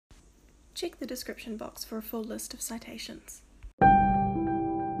Check the description box for a full list of citations.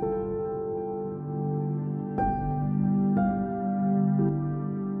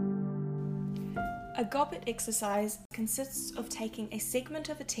 A Gobbet exercise consists of taking a segment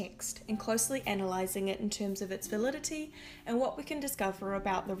of a text and closely analysing it in terms of its validity and what we can discover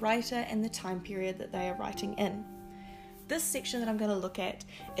about the writer and the time period that they are writing in. This section that I'm going to look at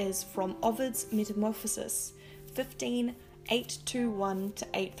is from Ovid's Metamorphoses, 15:821 to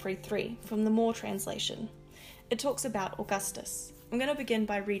 833, from the Moore translation. It talks about Augustus. I'm going to begin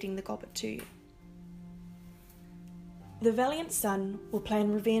by reading the Gobbet to you. The valiant son will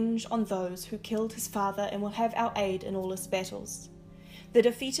plan revenge on those who killed his father and will have our aid in all his battles. The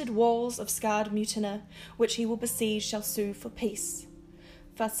defeated walls of scarred Mutina, which he will besiege, shall sue for peace.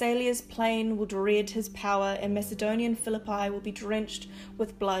 Pharsalia's plain will dread his power, and Macedonian Philippi will be drenched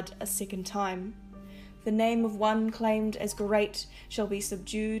with blood a second time. The name of one claimed as great shall be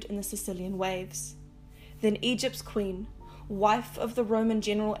subdued in the Sicilian waves. Then Egypt's queen, wife of the Roman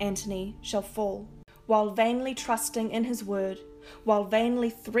general Antony, shall fall, while vainly trusting in his word, while vainly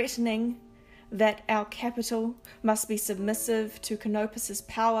threatening that our capital must be submissive to Canopus's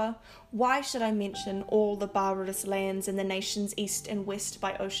power. Why should I mention all the barbarous lands in the nations east and west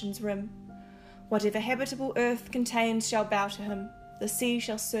by ocean's rim? Whatever habitable earth contains shall bow to him, the sea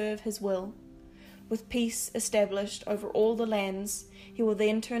shall serve his will. With peace established over all the lands, he will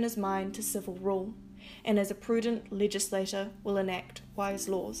then turn his mind to civil rule, and as a prudent legislator will enact wise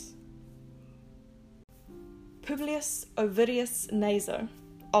laws. Publius Ovidius Naso,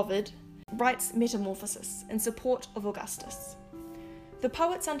 Ovid, writes Metamorphoses in support of Augustus. The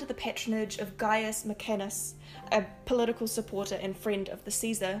poets under the patronage of Gaius Macanus, a political supporter and friend of the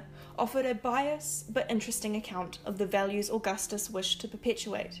Caesar, offered a biased but interesting account of the values Augustus wished to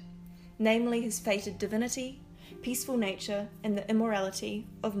perpetuate, namely his fated divinity, peaceful nature, and the immorality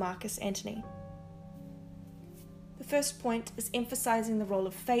of Marcus Antony. The first point is emphasizing the role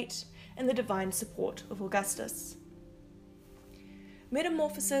of fate and the divine support of Augustus.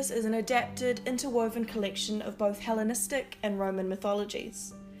 Metamorphoses is an adapted, interwoven collection of both Hellenistic and Roman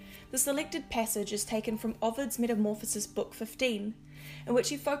mythologies. The selected passage is taken from Ovid's Metamorphoses Book 15, in which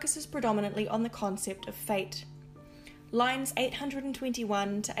he focuses predominantly on the concept of fate. Lines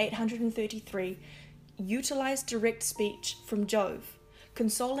 821 to 833 utilize direct speech from Jove,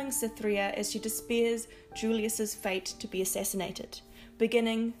 consoling Cytherea as she despairs Julius's fate to be assassinated,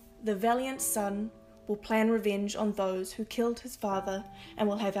 beginning, "The valiant son will plan revenge on those who killed his father and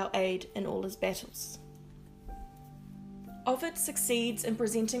will have our aid in all his battles." Ovid succeeds in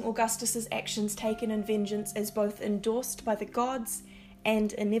presenting Augustus's actions taken in vengeance as both endorsed by the gods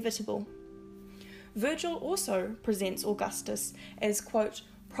and inevitable. Virgil also presents Augustus as, quote,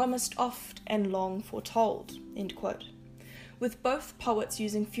 "promised oft and long foretold," end quote, with both poets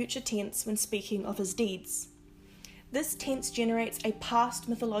using future tense when speaking of his deeds. This tense generates a past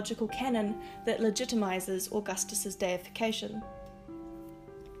mythological canon that legitimizes Augustus's deification.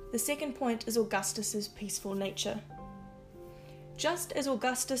 The second point is Augustus's peaceful nature. Just as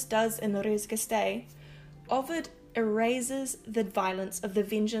Augustus does in Res Gestae, Ovid erases the violence of the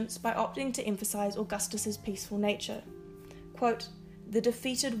vengeance by opting to emphasize Augustus's peaceful nature. Quote, "The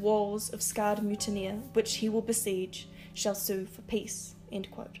defeated walls of scarred Mutinia, which he will besiege, shall sue for peace,"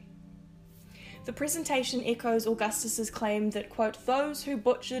 end quote. The presentation echoes Augustus's claim that, quote, "those who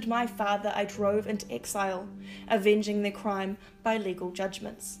butchered my father I drove into exile, avenging their crime by legal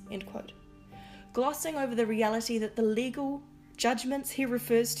judgments," end quote, glossing over the reality that the legal judgments he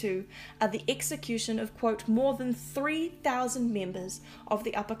refers to are the execution of, quote, "more than 3,000 members of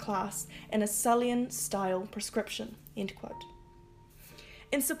the upper class in a Sullian-style prescription," end quote.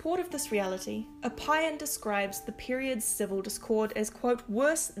 In support of this reality, Appian describes the period's civil discord as, quote,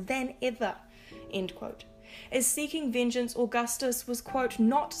 "worse than ever," end quote. As seeking vengeance, Augustus was, quote,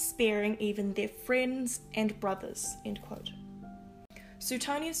 "not sparing even their friends and brothers," end quote.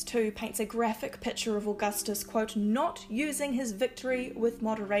 Suetonius too paints a graphic picture of Augustus, quote, "not using his victory with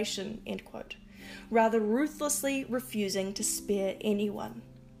moderation," end quote, rather ruthlessly refusing to spare anyone.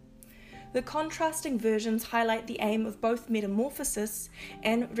 The contrasting versions highlight the aim of both Metamorphoses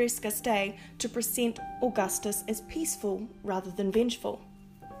and Res Gestae to present Augustus as peaceful rather than vengeful.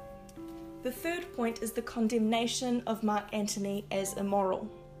 The third point is the condemnation of Mark Antony as immoral.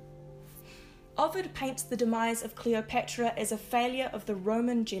 Ovid paints the demise of Cleopatra as a failure of the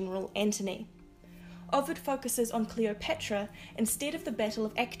Roman general Antony. Ovid focuses on Cleopatra instead of the Battle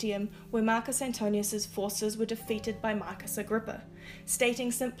of Actium, where Marcus Antonius's forces were defeated by Marcus Agrippa,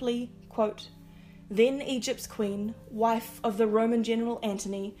 stating simply, quote, "Then Egypt's queen, wife of the Roman general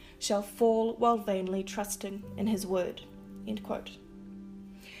Antony, shall fall while vainly trusting in his word," end quote.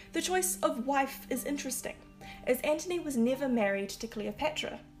 The choice of wife is interesting, as Antony was never married to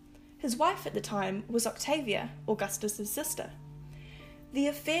Cleopatra. His wife at the time was Octavia, Augustus's sister. The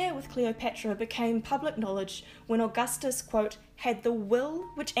affair with Cleopatra became public knowledge when Augustus, quote, had the will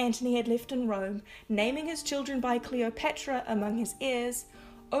which Antony had left in Rome, naming his children by Cleopatra among his heirs,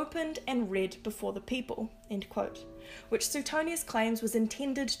 opened and read before the people, end quote, which Suetonius claims was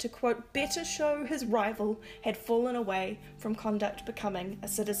intended to, quote, better show his rival had fallen away from conduct becoming a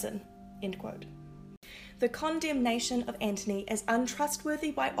citizen, end quote. The condemnation of Antony as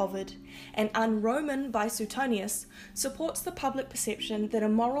untrustworthy by Ovid and un-Roman by Suetonius supports the public perception that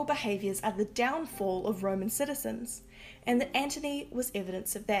immoral behaviours are the downfall of Roman citizens, and that Antony was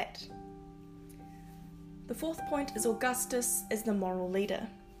evidence of that. The fourth point is Augustus as the moral leader.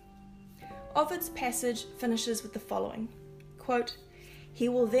 Ovid's passage finishes with the following, quote, "He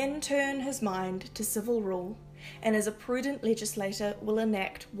will then turn his mind to civil rule, and as a prudent legislator will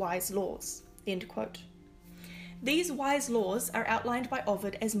enact wise laws," end quote. These wise laws are outlined by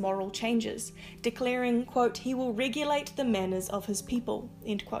Ovid as moral changes, declaring, quote, "He will regulate the manners of his people,"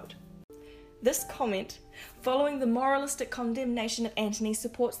 end quote. This comment, following the moralistic condemnation of Antony,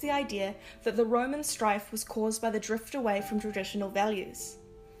 supports the idea that the Roman strife was caused by the drift away from traditional values.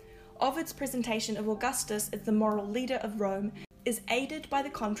 Ovid's presentation of Augustus as the moral leader of Rome is aided by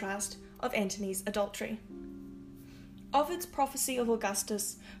the contrast of Antony's adultery. Ovid's prophecy of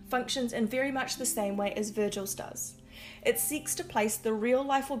Augustus functions in very much the same way as Virgil's does. It seeks to place the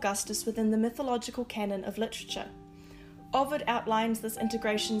real-life Augustus within the mythological canon of literature. Ovid outlines this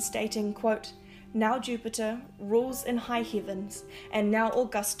integration stating, quote, "Now Jupiter rules in high heavens, and now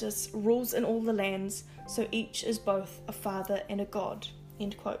Augustus rules in all the lands, so each is both a father and a god,"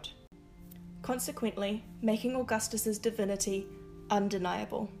 end quote. Consequently, making Augustus's divinity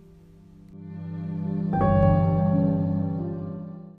undeniable.